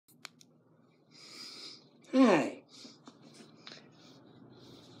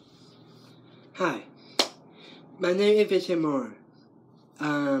My name is Vincent Moore.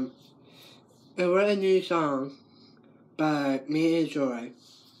 I wrote a new song by me and Joy.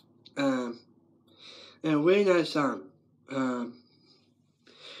 A really nice song.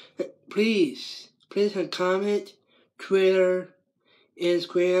 Please comment, Twitter,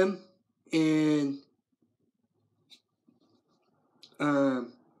 Instagram, and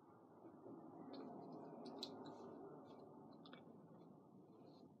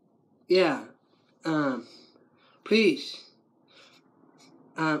yeah. Please.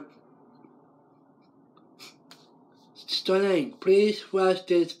 Starting, please watch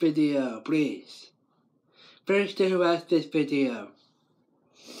this video, please. First thing, watch this video.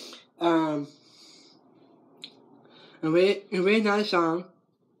 A really nice song.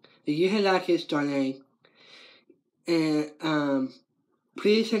 You can like it, starting. And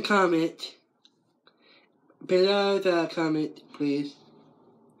please comment below the comment, please.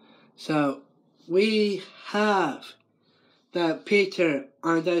 So we have the picture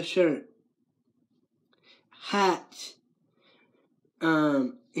on the shirt, hat,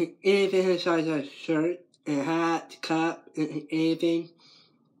 anything inside the shirt, a hat, cup, anything.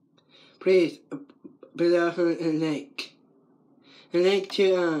 Please below a link. A link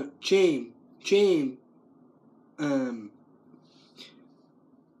to Dream, and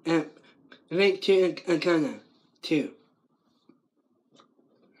a link to Ghana too.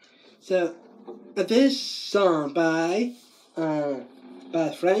 So this song by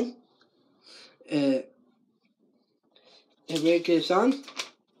a friend, a really good song,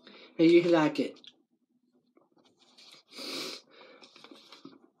 and you like it.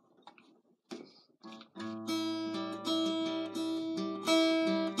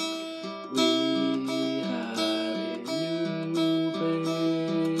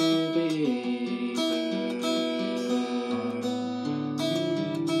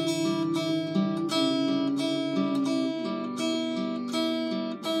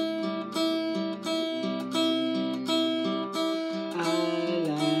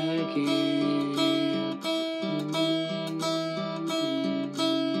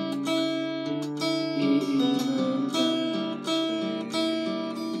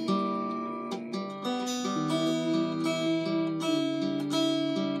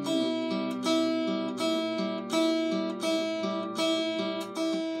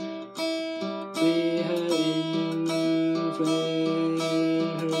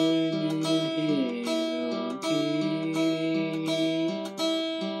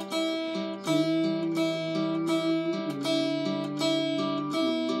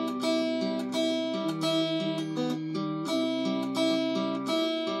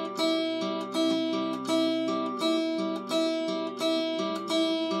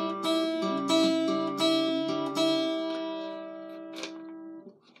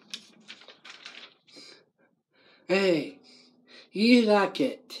 Hey, you like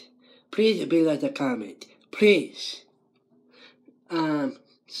it? Please below the comment. Please.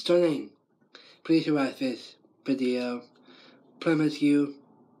 Starting. Please watch this video. Promise you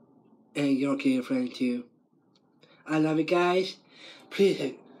and your girlfriend too. I love you guys.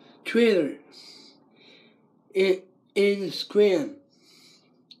 Please, Twitter, Instagram,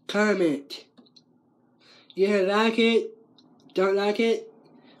 comment. You like it? Don't like it?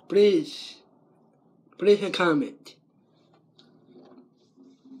 Please comment.